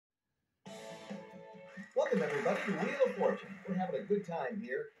Welcome, everybody, to Wheel of Fortune. We're having a good time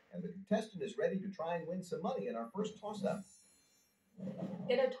here, and the contestant is ready to try and win some money in our first toss-up.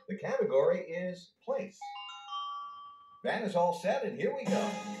 The category is place. Van is all set, and here we go.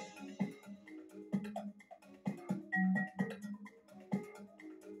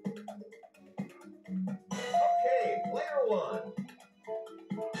 Okay, player one.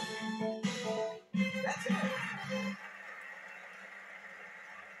 That's it.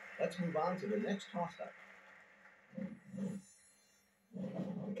 Let's move on to the next toss-up.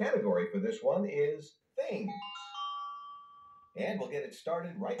 The category for this one is things. And we'll get it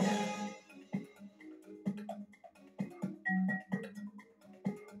started right now.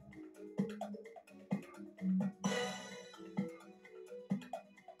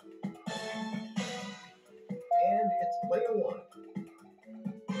 And it's player one.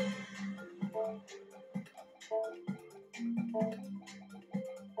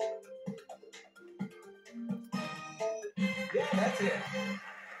 Yeah, that's it.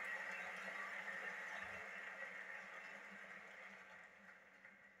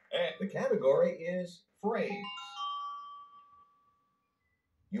 And the category is phrase.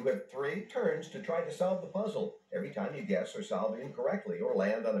 You have 3 turns to try to solve the puzzle. Every time you guess or solve incorrectly or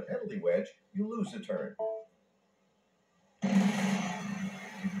land on a penalty wedge, you lose a turn.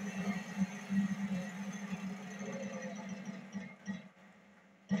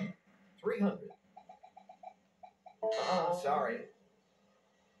 $300. Sorry.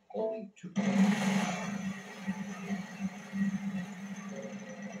 Only 2.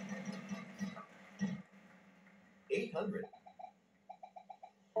 $800.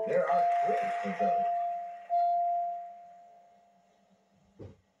 There are 3 of those.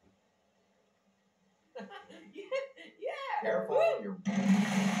 Yeah. Careful, you're.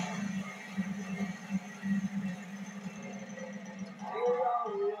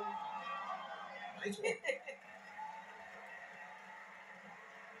 Nice one.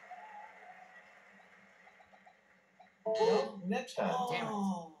 Well, next time. Damn it.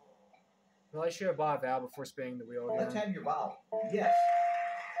 Well, I should have bought a vowel before spinning the wheel again. Let's have your vowel. Yes.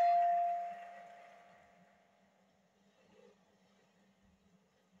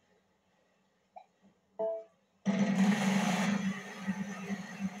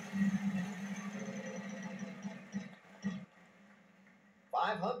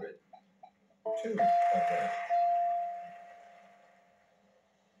 $500. 2 of them.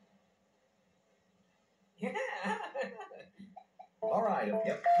 Yeah. All right.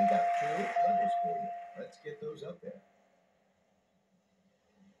 Yep, we got 2 levels for you. Let's get those up there.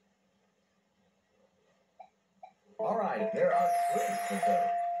 All right. There are 3 of those.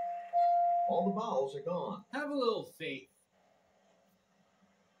 All the vowels are gone. Have a little faith.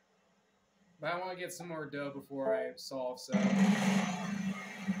 But I want to get some more dough before I solve, so.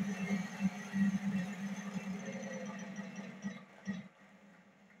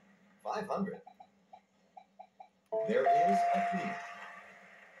 $500. There is a thief.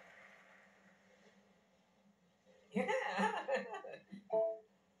 Yeah.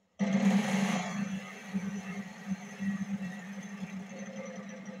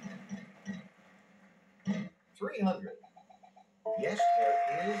 $300. Yes, there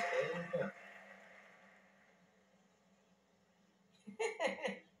is an attempt.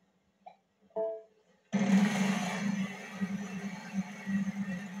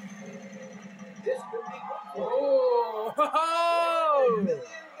 This could be good for you. Oh! $1 million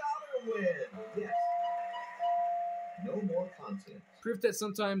win. Yes. No more content. Proof that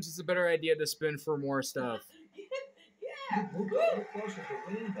sometimes it's a better idea to spin for more stuff. Yeah. You've moved a little closer to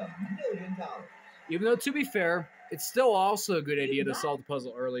winning the $1 million. Even though, to be fair, it's still also a good idea to solve the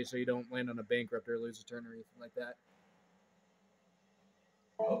puzzle early so you don't land on a bankrupt or lose a turn or anything like that.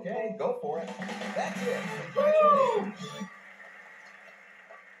 Okay, go for it. That's it. Congratulations.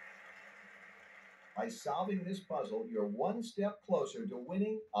 By solving this puzzle, you're 1 step closer to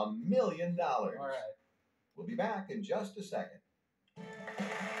winning $1 million. All right. We'll be back in just a second.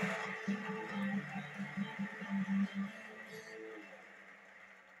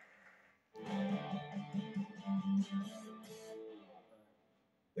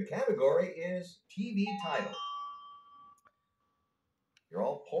 The category is TV title. You're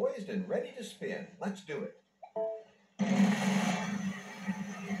all poised and ready to spin. Let's do it.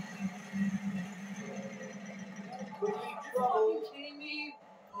 Trouble. Kidding me?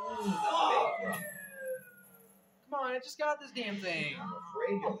 Come on, I just got this damn thing. I'm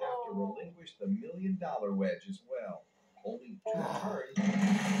afraid you'll have to relinquish the $1 million wedge as well. Only 2 turns.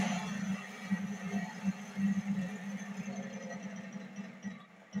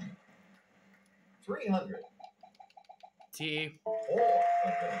 $300. T. 4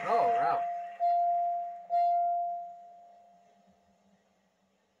 of them. Oh, wow.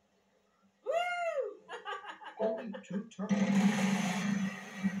 Only 2 turns.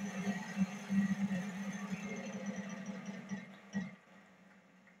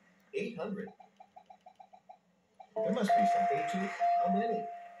 $800. There must be some A2. How many?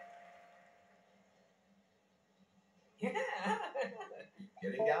 Yeah.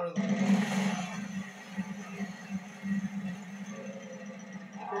 Getting down to the...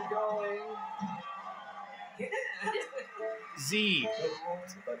 Keep going. Yeah. Z. Good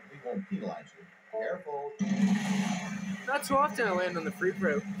rolling, but we won't penalize you. Careful. Not too often I land on the free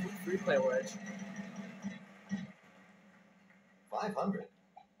play wedge. 500.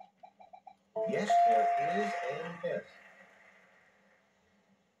 Yes, there is an yes.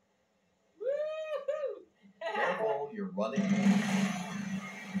 Woo-hoo. Careful, you're running.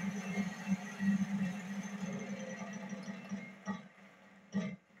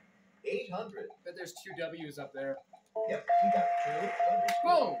 $800. Bet there's 2 W's up there. Yep, we got 2.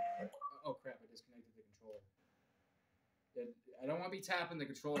 Boom! Oh crap, I disconnected the controller. I don't want to be tapping the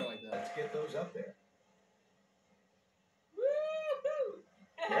controller like that. Let's get those up there. Woo-hoo.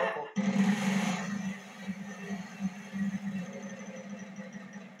 Careful.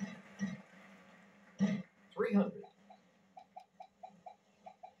 $300.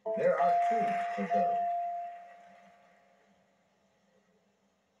 There are 2 of those.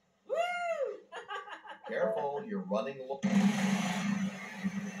 Woo! Careful, you're running low.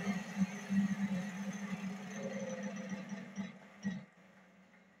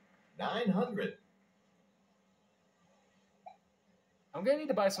 $900. I'm gonna need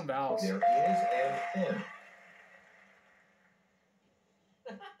to buy some valves. There is an M.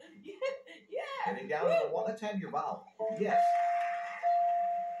 Yeah. Getting down to the one. Let's have your valve. Yes.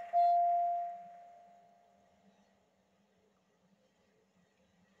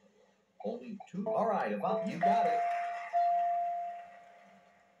 Only 2. All right, Yvonne, you got it.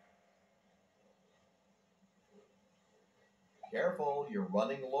 Careful, you're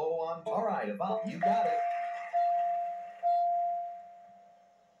running low on. All right, Yvonne, you got it.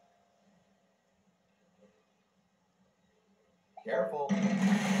 Careful.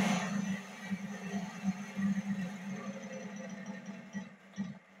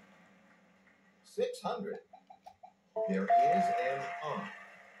 $600. There is an on.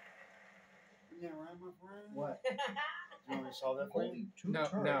 Yeah, right, my friend. What? You want me to solve that for you? Only 2 No,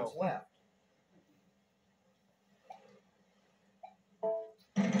 turns no. left.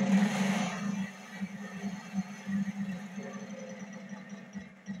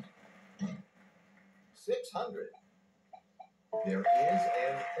 $600. There is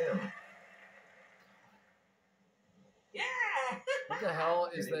an M. Yeah. What the hell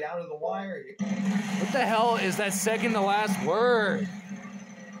is Getting that? down to the wire. What the hell is that second to last word?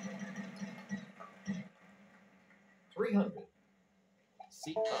 300.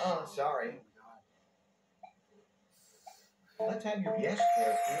 See? Sorry. Let's have your yes.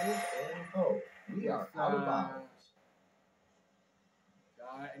 There is an O. We are out of bounds.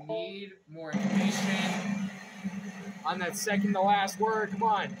 I need more information on that second to last word. Come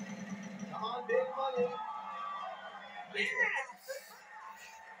on. Come on, big money. Yeah.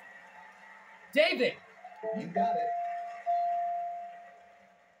 David! You got it.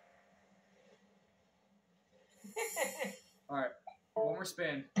 All right, one more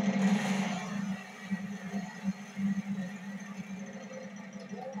spin. Could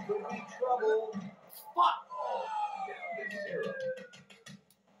be trouble. Fuck! Oh, down to 0.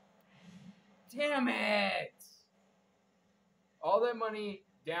 Damn it! All that money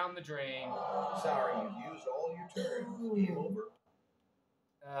down the drain. Sorry, you've used all your turns. Game over.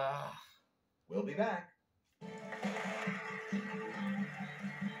 We'll be back.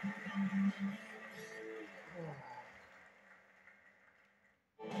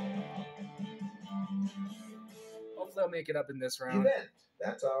 Hopefully I'll make it up in this round. Event.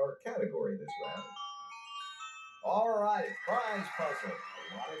 That's our category this round. All right, prize puzzle.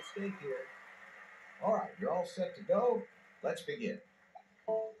 A lot at stake here. All right, you're all set to go. Let's begin.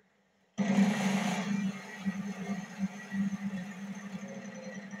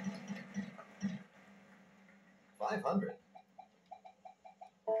 $500.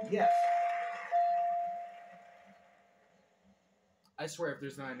 Yes. I swear if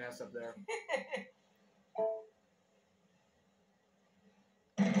there's not an S up there.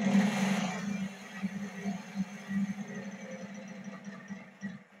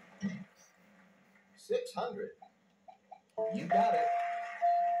 $600. You got it.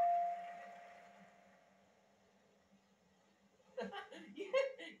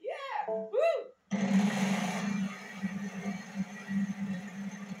 Yeah. Woo.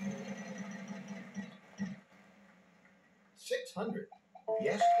 $600.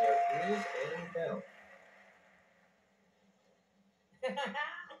 Yes, there is an L. Come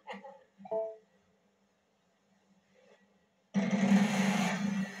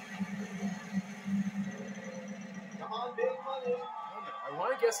on, big money. I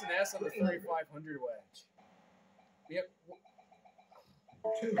want to guess an S on the 3,500 wedge. Yep.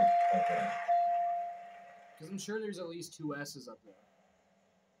 Two. Okay. Because I'm sure there's at least 2 S's up there.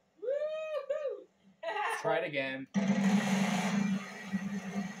 Woo-hoo! Let's try it again.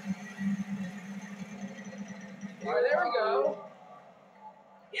 All right, there we go.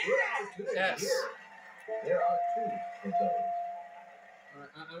 Yeah! Yes. There are 2 of those. All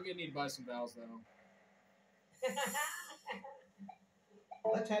right, I'm going to need to buy some vowels, though.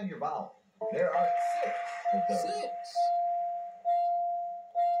 Let's have your vowel. There are 6 of those. 6.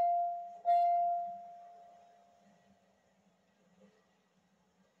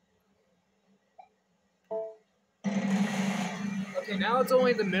 Okay, now it's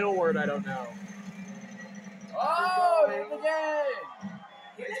only the middle word I don't know. Oh, hit it again.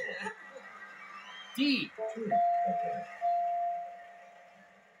 Yeah. D. 2. Okay.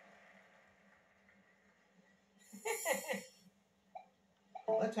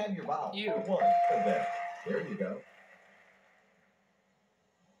 Let's have your vowel. U. 1 of them. There you go.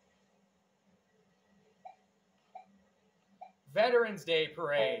 Veterans Day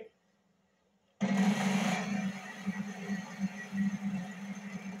Parade.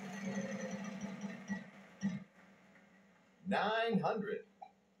 $900.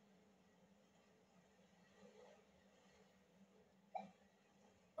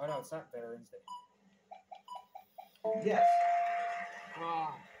 Oh, no, it's not Veterans Day. Yes. Woo!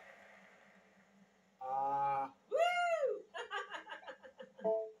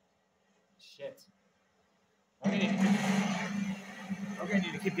 Shit. I'm gonna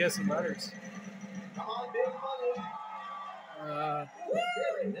need to keep guessing letters. Come on, big money.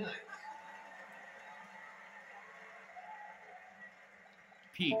 Very nice.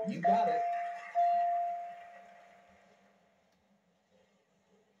 P. You got it.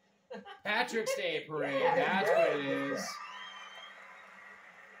 Patrick's Day Parade. That's what it is.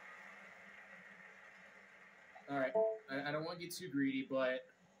 All right. I don't want to get too greedy, but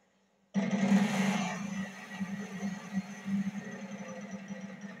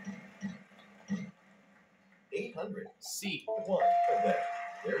 $800. C. 1 of them.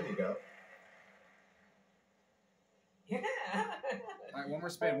 There you go. Yeah. All right, one more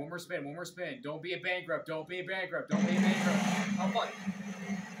spin, one more spin, one more spin. Don't be a bankrupt. Don't be a bankrupt. Don't be a bankrupt. How much?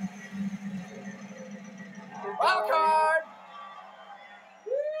 Wild card.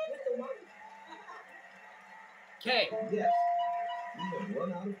 K. Yes. You have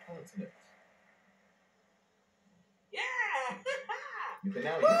run out of consonants. Yeah. You can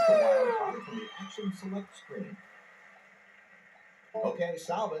now use the wild card from the action select screen. Okay,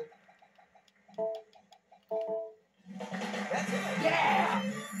 solve it. That's it. Yeah.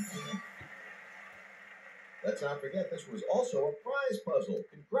 Let's not forget this was also a prize puzzle.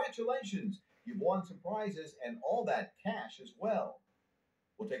 Congratulations. You've won some prizes and all that cash as well.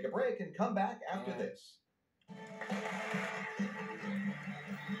 We'll take a break and come back after this.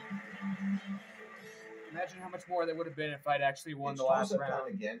 Imagine how much more that would have been if I'd actually won It's the last toss-up time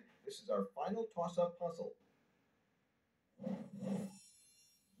round. again. This is our final toss-up puzzle.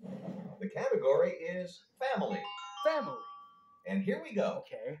 The category is family. Family. And here we go.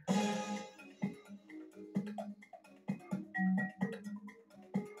 Okay.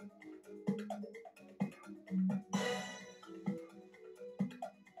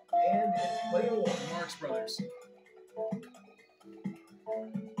 And it's player 1. Marx Brothers.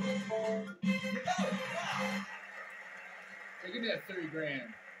 You got it. Wow. Hey, give me that 30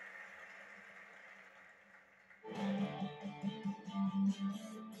 grand.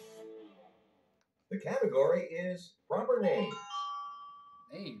 The category is proper names.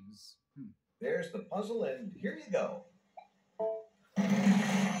 Names. There's the puzzle, and here you go.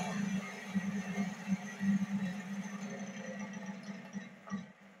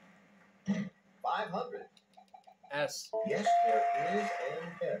 $500. S. Yes, there is an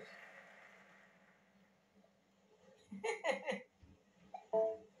S.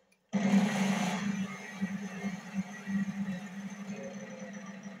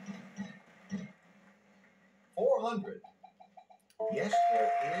 $400. Yes,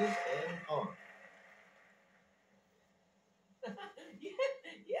 there is an R.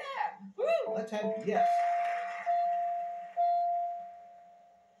 Yeah. Woo. Let's have yes.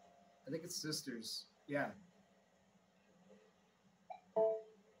 I think it's sisters. Yeah.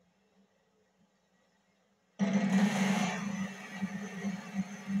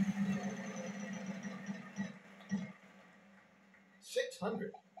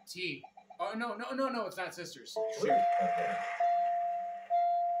 $600. T. Oh, no, it's not sisters. Three Shoot. of them.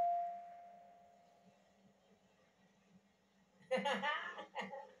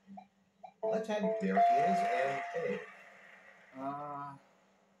 Let's have it. There is an A.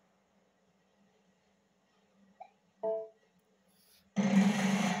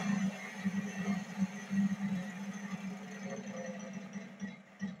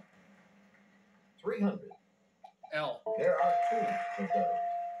 300. L. There are 2 of those.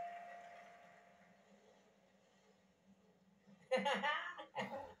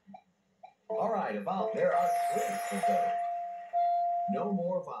 All right, a vowel. There are 3 of those. No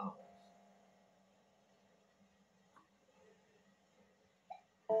more vowels.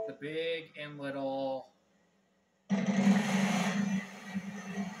 The big and little.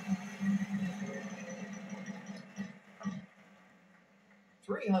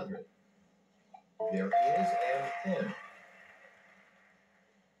 300. There is an N.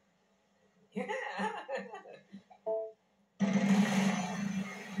 Yeah.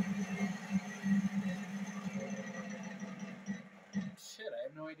 Shit, I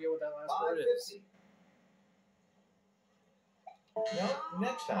have no idea what that last word is. 550. No,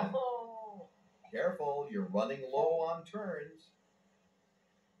 next time. Oh. Careful, you're running low on turns.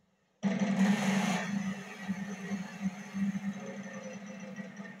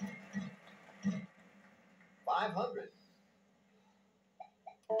 500.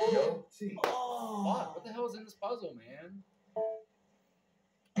 No T. Oh. Fuck, what the hell is in this puzzle, man?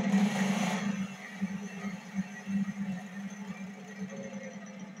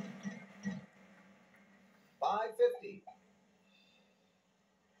 $5.50.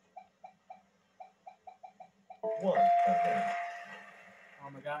 1 of them. Oh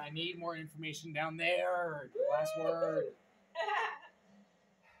my god, I need more information down there. The last word.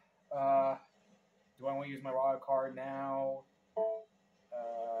 Do I want to use my wild card now? No.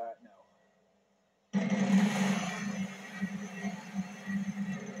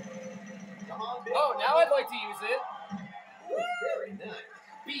 Come on, big Oh, one. now I'd like to use it. Ooh, very nice.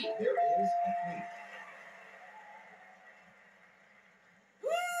 B. There is a B.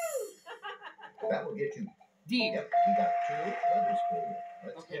 That will get you. D. Yep, we got 2 letters for you.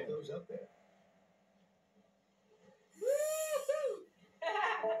 Let's Okay. get those up there.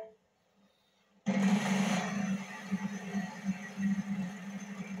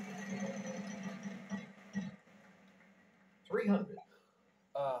 $300.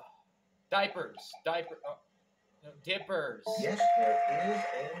 Diapers. No, dippers. Yes, there is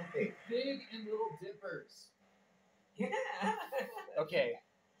an A. Big and little dippers. Yeah. Okay,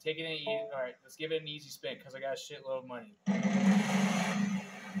 taking it easy. All right, let's give it an easy spin because I got a shitload of money.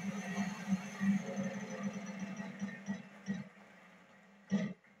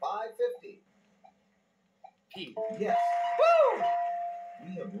 $5.50. P. Yes. Woo!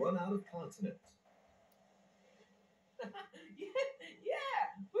 We have run out of consonants. Yeah.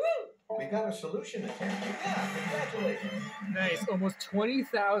 Woo. We got a solution attempt. Yeah, congratulations. Nice, almost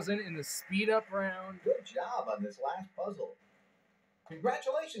 20,000 in the speed up round. Good job on this last puzzle.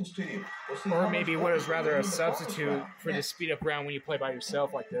 Congratulations to you. We'll see how Or much maybe money what is you rather win a in the bonus substitute round. for the Next. speed up round when you play by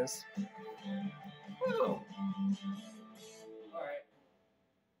yourself like this. Woo. All right.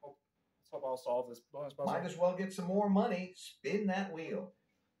 Let's hope I'll solve this bonus puzzle. Might as well get some more money. Spin that wheel.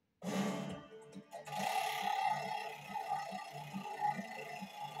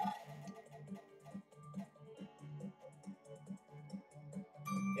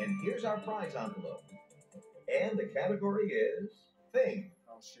 And here's our prize envelope. And the category is Thing.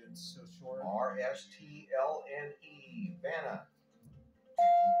 Oh shit, it's so short. RSTLNE. Vanna.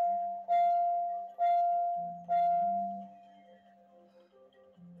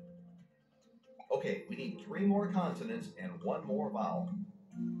 Okay, we need 3 more consonants and 1 more vowel.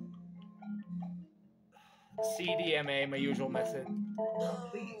 CDMA, my usual method. Now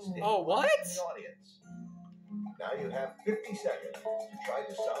please stay Oh, what? in the audience. Now you have 50 seconds to try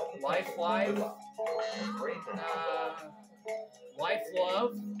to solve the Life, puzzle. life. Good luck. Great now. Life,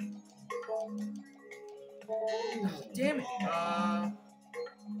 love. Damn it.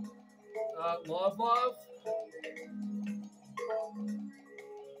 Love, love. Fuck.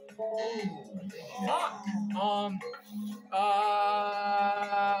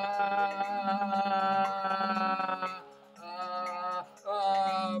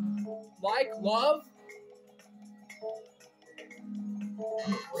 Like love.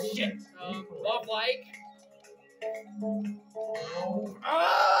 Shit. Love like.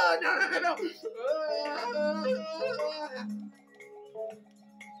 Ah, no.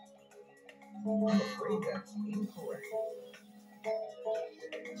 I'm afraid that's incorrect.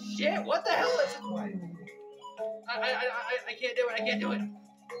 Shit, what the hell is it? Quiet. I can't do it. I can't do it.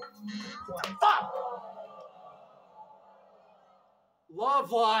 Quiet. Fuck!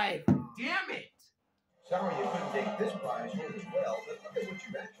 Love life. Damn it. Sorry you couldn't take this prize home as well, but look at what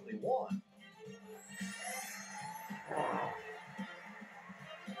you actually won.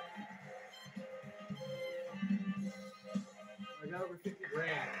 50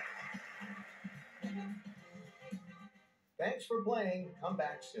 grand. Thanks for playing. Come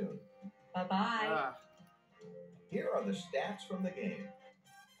back soon. Bye-bye. Ah, Here are the stats from the game.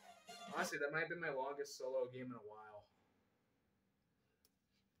 honestly, that might have been my longest solo game in a while.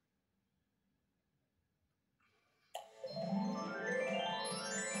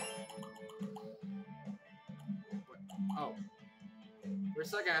 Oh. For a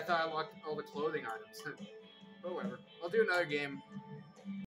second, I thought I locked all the clothing items. But whatever. I'll do another game.